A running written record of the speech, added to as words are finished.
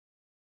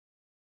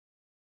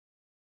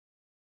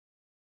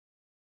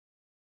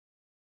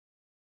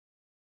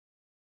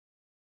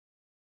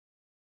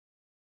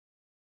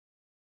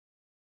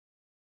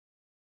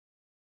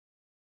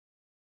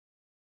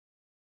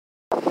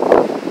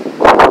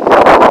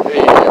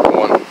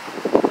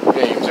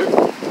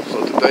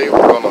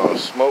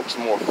smoke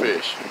some more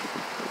fish.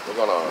 We're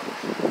gonna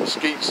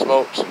mesquite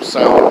smoke some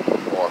salmon,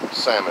 or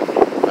salmon,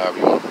 however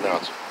you want to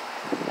pronounce it.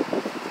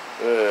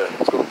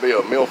 It's gonna be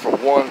a meal for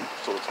one,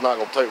 so it's not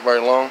gonna take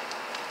very long.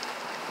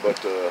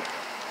 But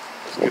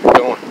let's get it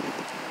going.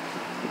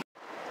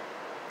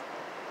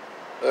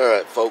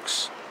 Alright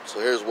folks,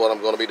 so here's what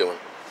I'm gonna be doing.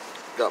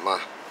 Got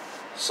my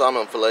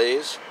salmon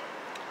fillets.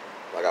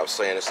 Like I was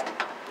saying, it's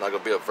not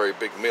gonna be a very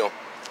big meal,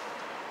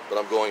 but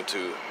I'm going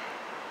to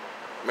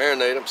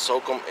marinate them,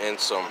 soak them in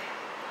some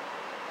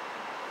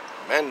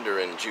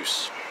mandarin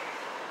juice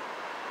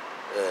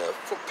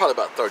for probably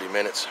about 30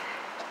 minutes.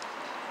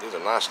 These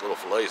are nice little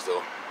fillets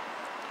though.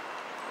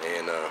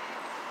 And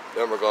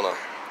then we're gonna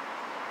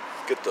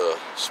get the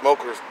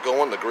smoker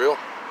going, the grill.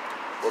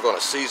 We're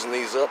gonna season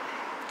these up,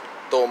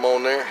 throw them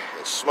on there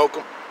and smoke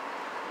them.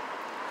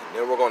 And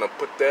then we're gonna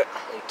put that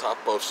on top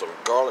of some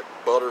garlic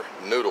butter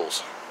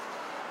noodles.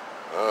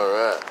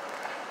 Alright,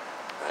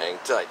 hang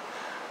tight.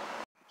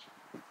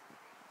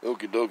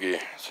 Okie dokie,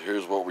 so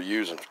here's what we're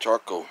using for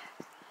charcoal.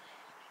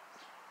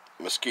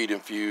 Mesquite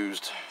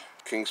infused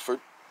Kingsford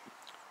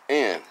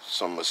and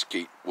some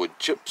mesquite wood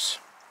chips.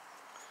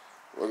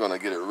 We're gonna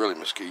get it really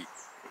mesquite.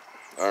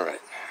 Alright.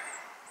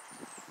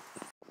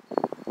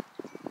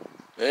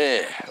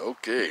 Yeah,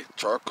 okay,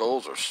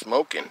 charcoals are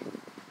smoking.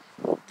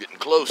 Getting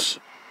close.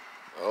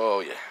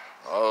 Oh yeah,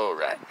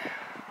 alright.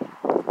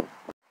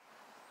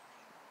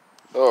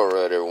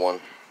 Alright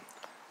everyone.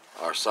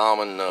 Our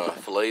salmon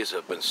fillets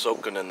have been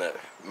soaking in that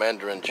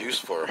mandarin juice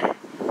for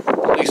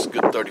at least a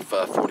good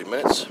 35-40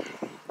 minutes.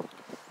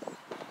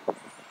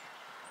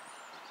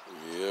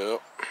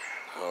 Yep.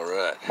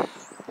 Alright.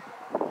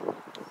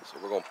 So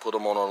we're going to put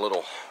them on our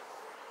little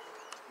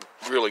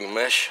grilling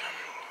mesh.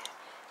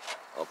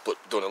 I'll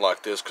doing it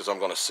like this because I'm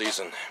going to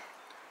season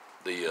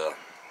the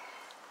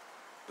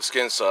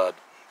skin side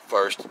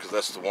first, because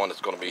that's the one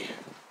that's going to be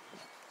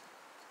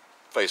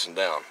facing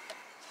down.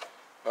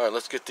 Alright,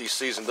 let's get these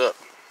seasoned up.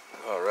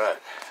 Alright.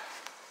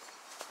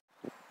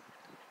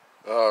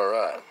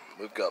 Alright,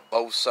 we've got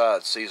both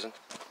sides seasoned.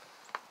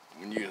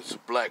 I'm going to use some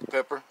black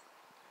pepper,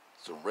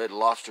 some Red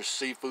Lobster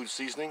seafood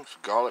seasoning,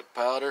 some garlic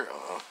powder,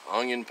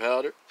 onion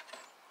powder,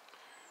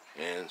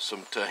 and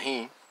some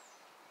tahini.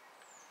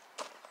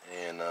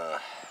 And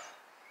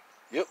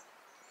yep,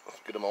 let's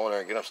get them on there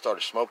and get them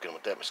started smoking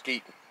with that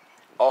mesquite.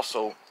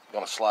 Also,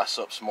 going to slice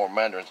up some more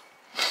mandarins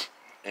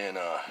and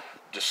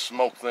just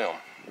smoke them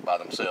by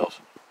themselves.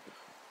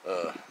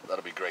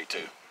 That'll be great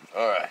too.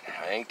 Alright,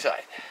 hang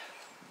tight.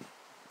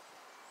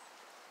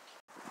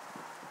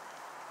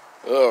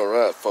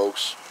 Alright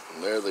folks,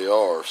 and there they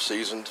are,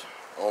 seasoned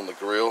on the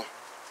grill.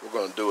 We're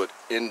going to do it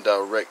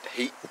indirect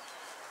heat,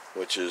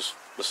 which is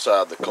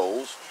beside the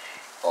coals,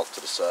 off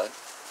to the side,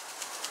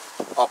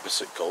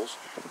 opposite coals.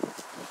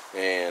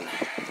 And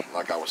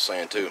like I was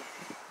saying too,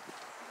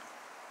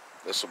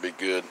 this will be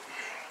good.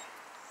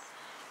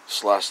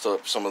 Sliced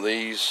up some of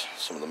these,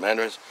 some of the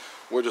mandarins.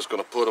 We're just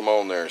going to put them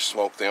on there and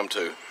smoke them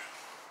too,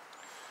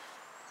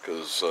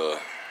 because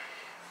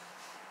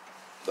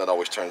that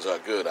always turns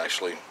out good.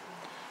 Actually,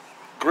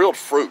 grilled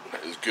fruit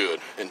is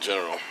good in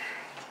general,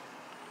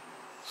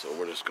 so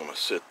we're just going to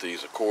set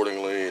these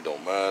accordingly. It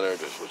don't matter,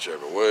 just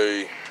whichever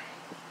way.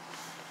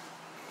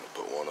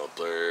 I'll put one up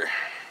there.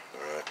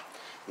 Alright,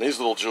 these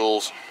little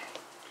jewels,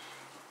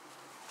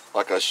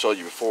 like I showed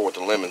you before with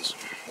the lemons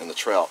and the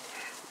trout,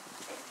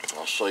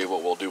 I'll show you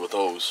what we'll do with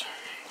those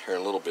here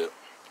in a little bit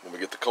when we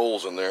get the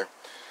coals in there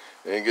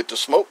and get the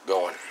smoke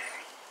going.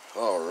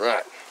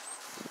 Alright,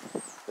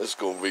 this is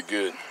going to be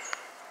good.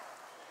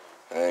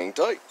 Hang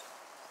tight.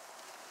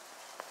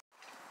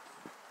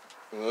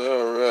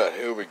 Alright,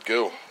 here we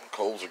go.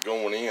 Coals are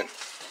going in.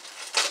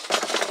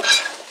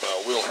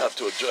 We'll have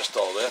to adjust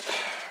all that.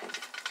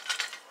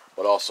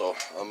 But also,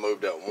 I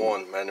moved that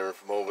one mandarin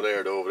from over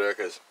there to over there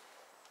because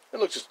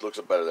it just looks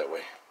better that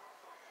way.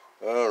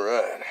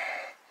 Alright,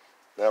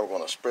 now we're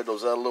going to spread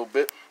those out a little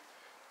bit.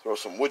 Throw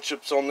some wood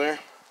chips on there.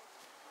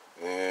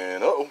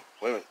 And wait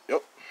a minute,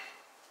 yep.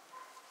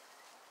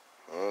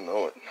 I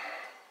know it.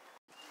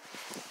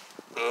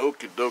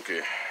 Okie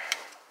dokie.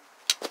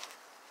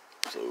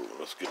 So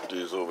let's get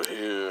these over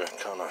here,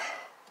 kind of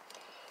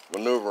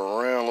maneuver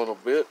around a little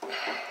bit.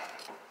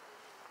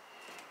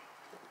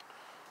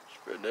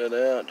 Spread that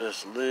out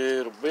just a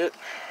little bit.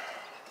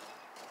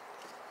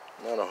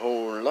 Not a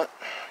whole lot.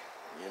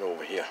 Get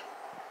over here.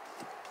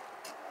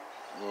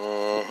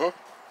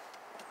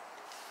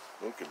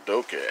 Okie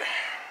dokie.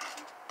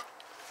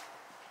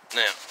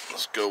 Now,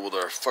 let's go with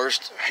our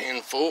first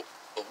handful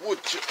of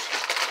wood chips.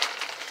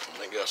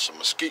 And they got some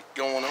mesquite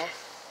going on.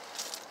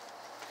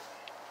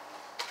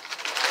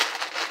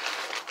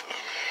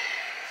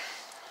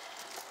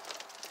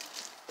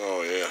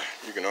 Oh yeah,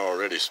 you can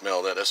already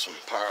smell that. That's some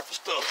powerful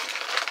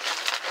stuff.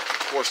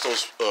 Of course,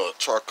 those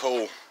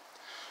charcoal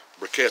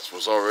briquettes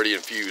was already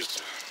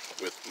infused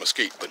with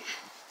mesquite, but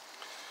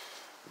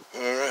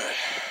alright.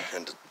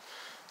 And to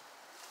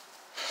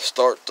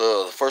start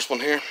the first one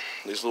here,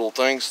 these little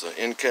things, the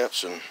end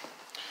caps and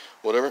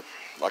whatever,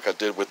 like I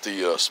did with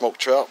the smoked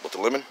trout with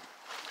the lemon,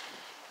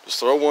 just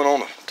throw one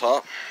on the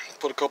top,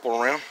 put a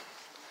couple around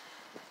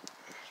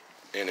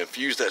and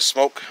infuse that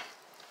smoke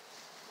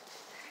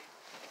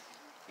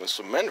with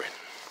some mandarin.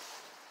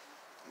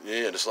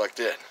 Yeah, just like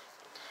that.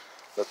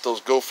 Let those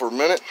go for a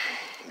minute.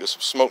 Get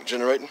some smoke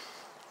generating.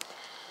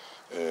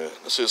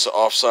 This is an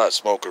off-site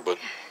smoker, but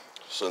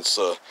since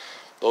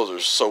those are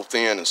so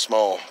thin and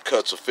small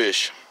cuts of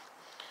fish,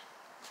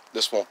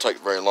 this won't take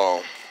very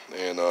long.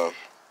 And of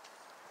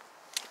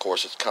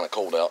course, it's kind of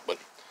cold out, but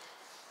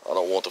I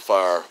don't want the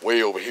fire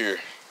way over here.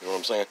 You know what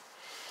I'm saying?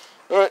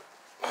 All right,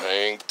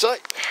 hang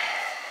tight.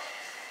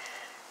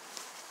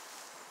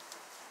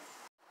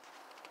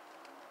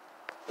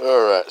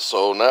 Alright,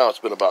 so now it's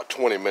been about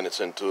 20 minutes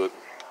into it,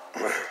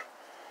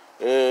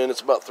 and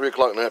it's about 3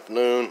 o'clock in the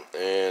afternoon,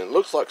 and it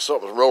looks like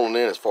something's rolling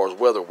in as far as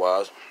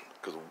weather-wise,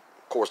 because of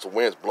course the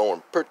wind's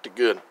blowing pretty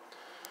good.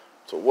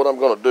 So what I'm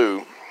going to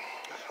do,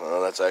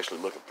 that's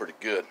actually looking pretty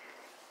good.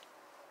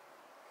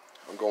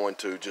 I'm going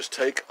to just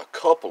take a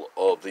couple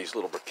of these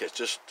little briquettes,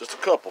 just a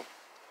couple,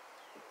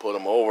 put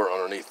them over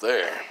underneath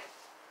there,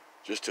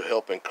 just to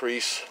help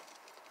increase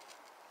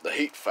the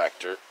heat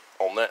factor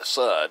on that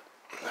side.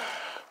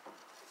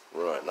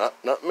 Right,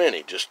 not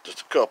many, just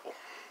a couple.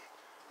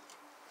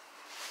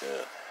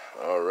 Yeah,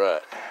 all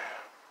right.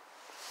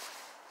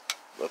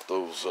 Let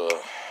those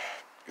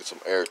get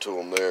some air to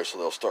them there, so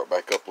they'll start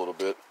back up a little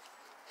bit.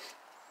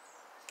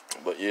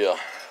 But yeah,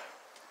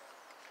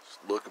 it's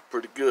looking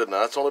pretty good.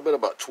 Now it's only been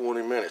about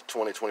 20 minutes,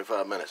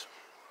 25 minutes.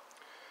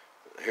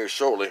 Here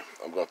shortly,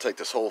 I'm going to take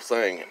this whole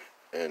thing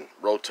and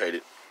rotate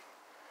it,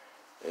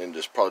 and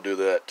just probably do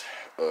that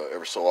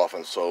every so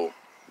often, so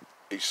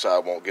each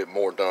side won't get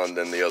more done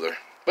than the other.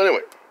 But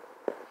anyway,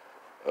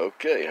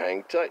 okay,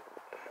 hang tight.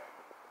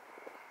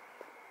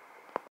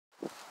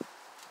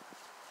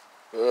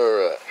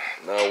 Alright,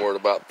 now we're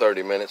at about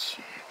 30 minutes.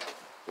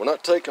 We're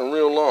not taking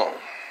real long.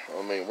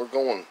 I mean, we're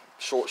going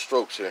short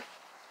strokes here.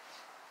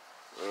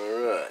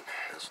 Alright,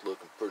 that's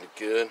looking pretty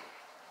good.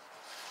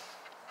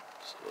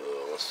 So,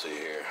 let's see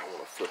here. I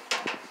want to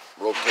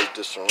rotate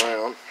this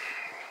around.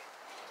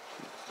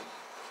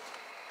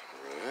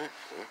 Alright,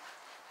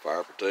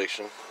 fire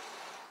protection.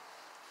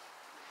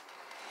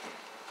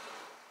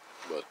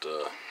 But,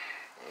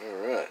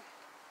 alright.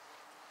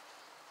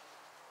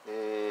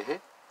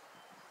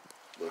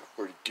 Look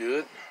pretty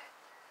good.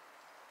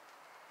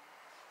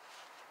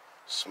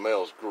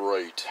 Smells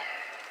great.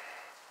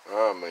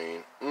 I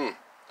mean,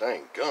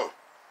 dang gum.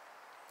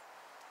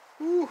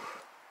 Whew.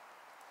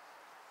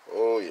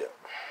 Oh,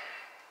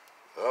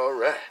 yeah.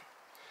 Alright.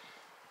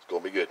 It's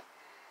gonna be good.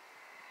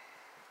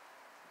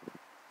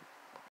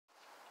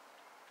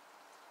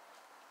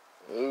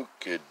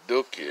 Okie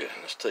dokie.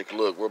 Let's take a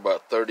look. We're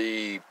about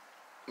 30,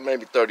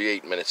 maybe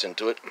 38 minutes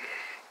into it.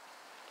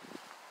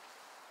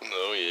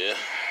 Oh yeah,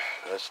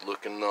 that's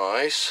looking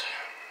nice.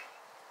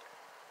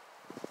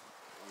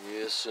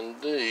 Yes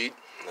indeed.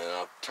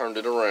 Now I've turned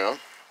it around,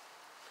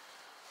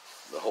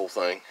 the whole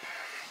thing.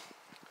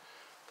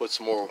 Put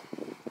some more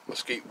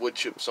mesquite wood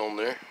chips on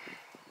there.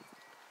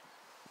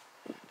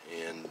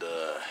 And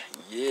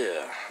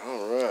yeah,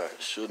 alright,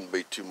 shouldn't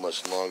be too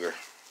much longer.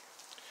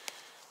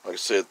 Like I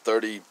said,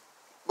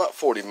 about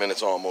 40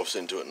 minutes almost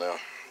into it now.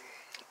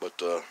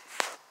 But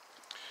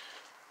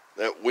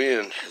that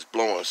wind is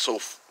blowing so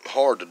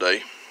hard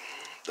today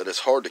that it's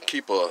hard to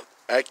keep a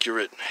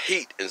accurate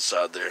heat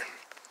inside there.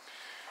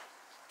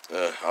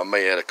 I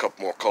may add a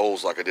couple more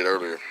coals like I did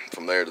earlier,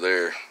 from there to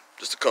there,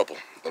 just a couple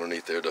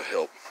underneath there to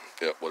help.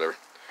 Yep, whatever.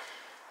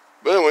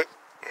 But anyway,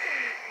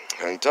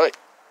 hang tight.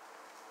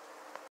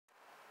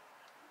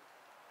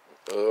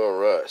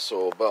 Alright,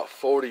 so about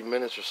 40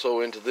 minutes or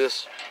so into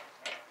this,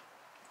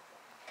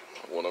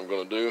 what I'm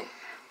going to do,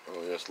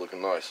 oh yeah, it's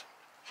looking nice.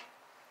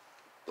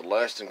 The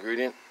last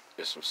ingredient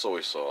is some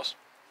soy sauce.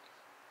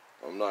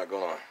 I'm not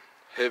going to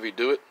heavy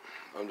do it.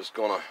 I'm just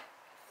going to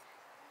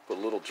put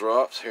little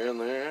drops here and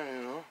there,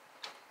 you know.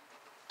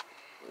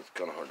 It's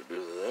kind of hard to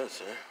do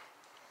this, eh?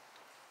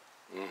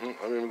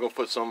 I'm even going to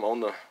put some on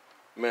the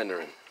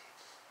mandarin.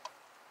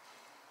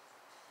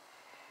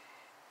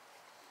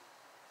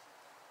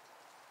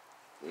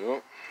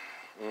 Yep.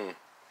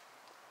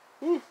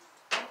 Whew.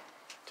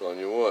 Telling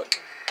you what.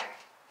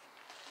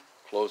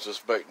 Close this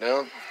back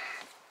down.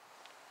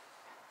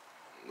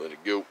 Let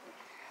it go.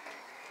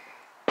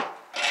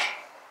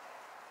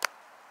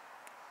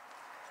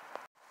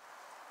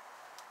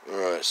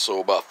 Alright,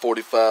 so about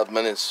 45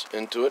 minutes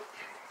into it.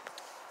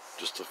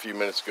 Just a few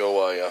minutes ago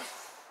I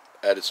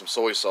added some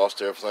soy sauce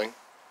to everything.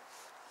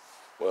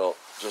 Well,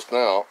 just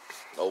now,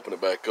 I opened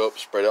it back up,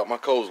 sprayed out my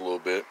coals a little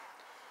bit.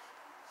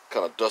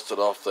 Kind of dusted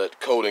off that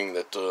coating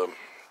that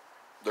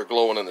they're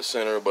glowing in the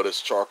center, but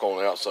it's charcoal on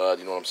the outside,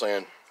 you know what I'm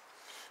saying?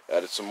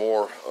 Added some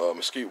more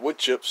mesquite wood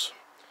chips.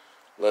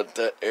 Let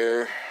that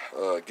air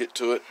get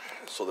to it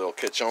so they'll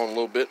catch on a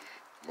little bit.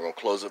 We're going to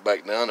close it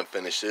back down and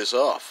finish this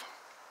off.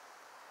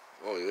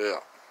 Oh yeah.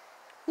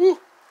 Woo!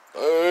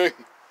 Hey!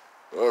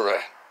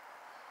 Alright.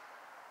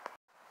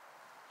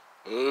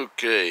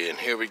 Okay, and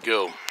here we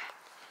go.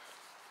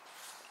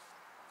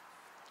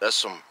 That's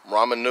some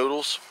ramen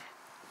noodles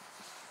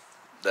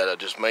that I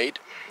just made.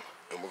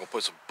 And we're going to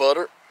put some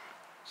butter,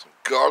 some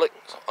garlic,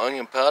 some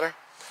onion powder,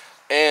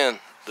 and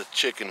the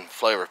chicken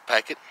flavor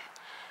packet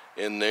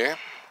in there.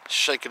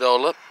 Shake it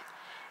all up.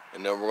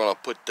 And then we're going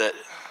to put that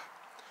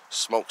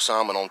smoked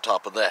salmon on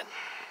top of that.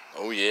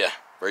 Oh yeah,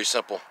 very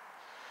simple.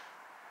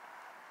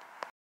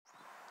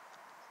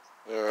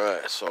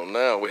 Alright, so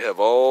now we have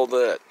all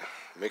that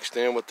mixed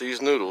in with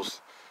these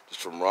noodles,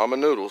 just from ramen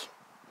noodles.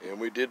 And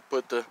we did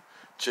put the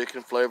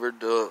chicken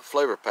flavored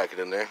flavor packet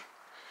in there.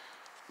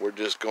 We're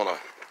just gonna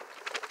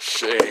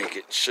shake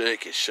it,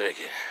 shake it, shake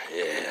it.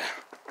 Yeah.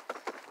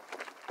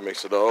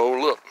 Mix it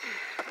all up.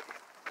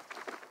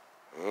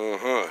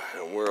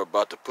 And we're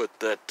about to put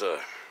that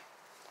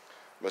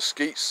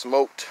mesquite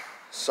smoked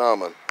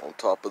salmon on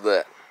top of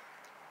that.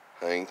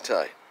 Hang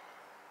tight.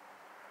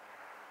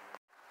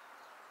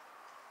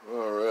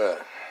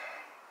 Alright.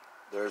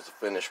 There's the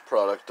finished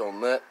product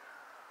on that.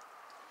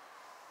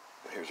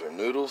 Here's our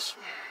noodles.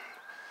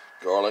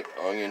 Garlic,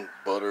 onion,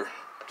 butter,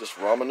 just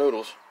ramen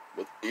noodles,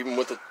 even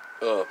with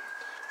the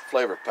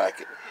flavor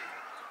packet.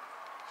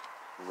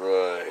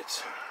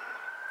 Right.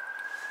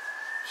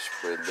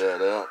 Spread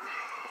that out.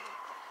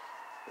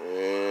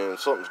 And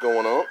something's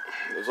going on.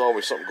 There's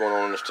always something going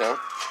on in this town.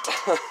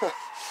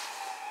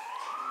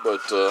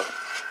 But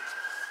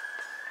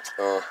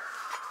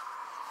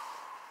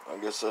I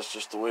guess that's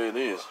just the way it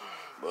is.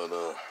 But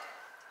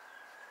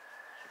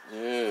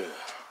yeah,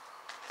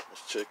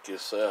 let's check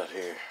this out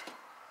here.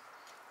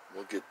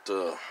 We'll get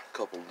a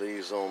couple of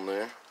these on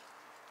there.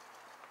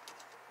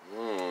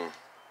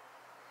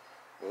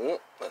 Well,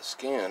 that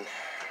skin,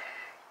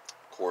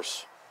 of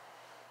course,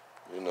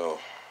 you know,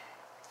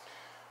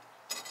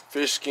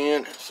 fish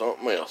skin is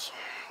something else.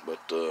 But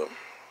we'll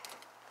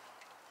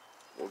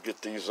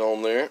get these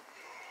on there.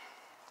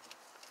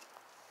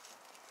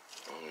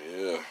 Oh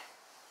yeah,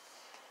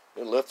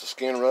 it left the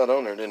skin right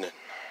on there, didn't it?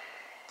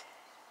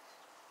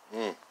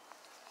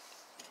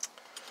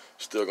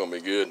 Still gonna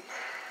be good.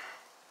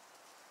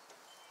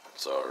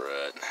 It's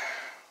alright.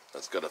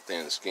 That's got a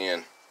thin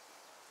skin.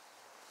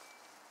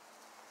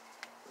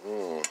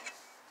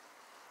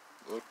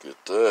 Look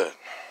at that.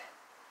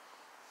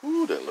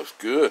 Ooh, that looks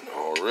good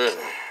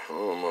already.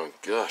 Oh my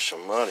gosh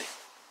almighty.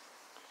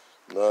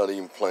 Not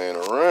even playing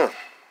around.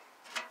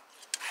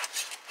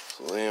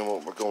 So then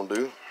what we're gonna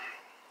do,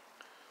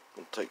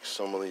 we'll take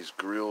some of these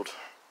grilled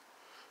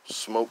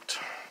smoked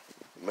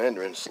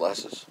mandarin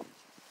slices,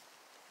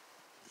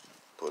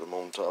 put them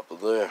on top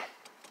of there.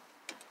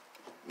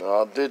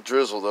 Now I did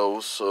drizzle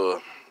those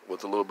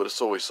with a little bit of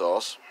soy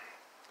sauce.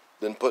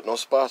 Didn't put no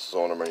spices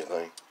on them or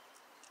anything.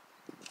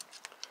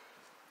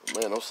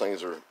 But man, those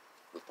things are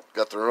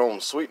got their own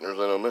sweeteners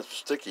in them. It's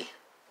sticky.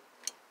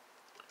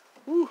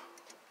 Woo!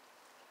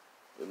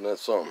 Isn't that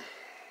something?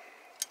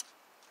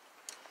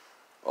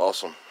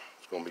 Awesome.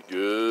 It's gonna be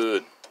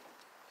good.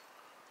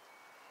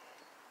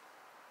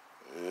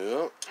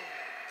 Yep.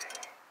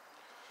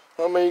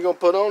 How many you gonna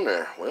put on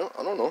there? Well,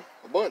 I don't know.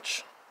 A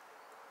bunch.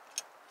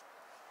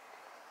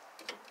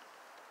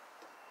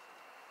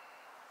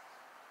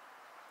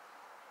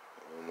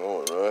 I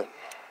know it, right?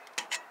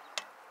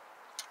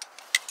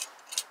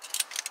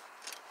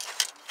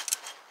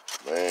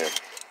 Man,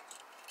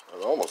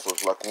 it almost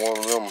looks like one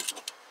of them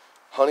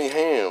honey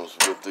hams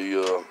with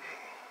the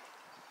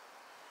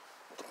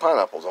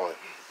pineapples on it.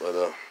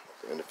 But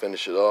and to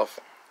finish it off,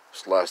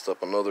 sliced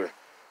up another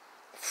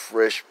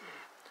fresh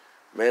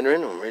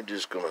mandarin, and we're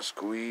just gonna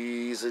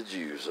squeeze the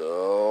juice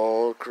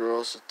all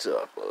across the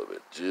top of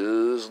it,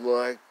 just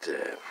like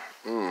that.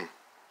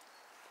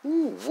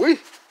 Ooh wee!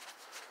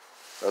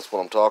 That's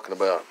what I'm talking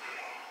about.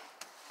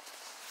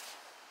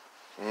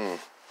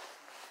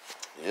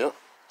 Yep.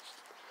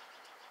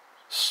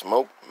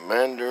 Smoked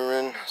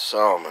mandarin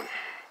salmon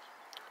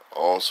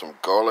on some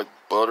garlic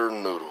butter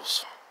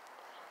noodles.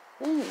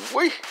 Ooh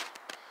wee!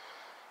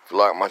 If you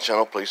like my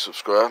channel, please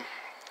subscribe.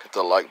 Hit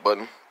that like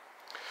button.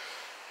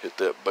 Hit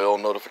that bell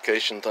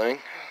notification thing.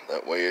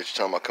 That way each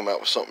time I come out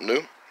with something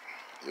new,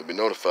 you'll be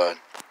notified.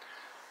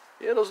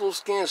 Yeah, those little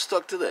skins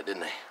stuck to that,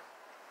 didn't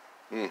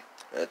they?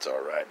 That's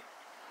alright.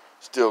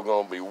 Still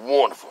gonna be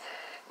wonderful.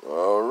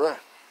 Alright.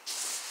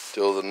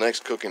 Till the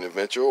next cooking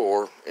adventure,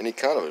 or any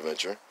kind of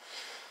adventure,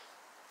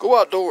 go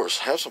outdoors,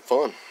 have some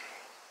fun,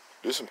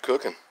 do some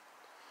cooking,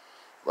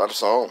 write a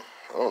song,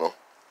 I don't know.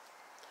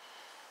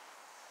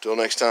 Till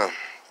next time,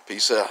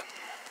 peace out.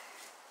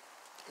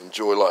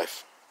 Enjoy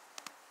life.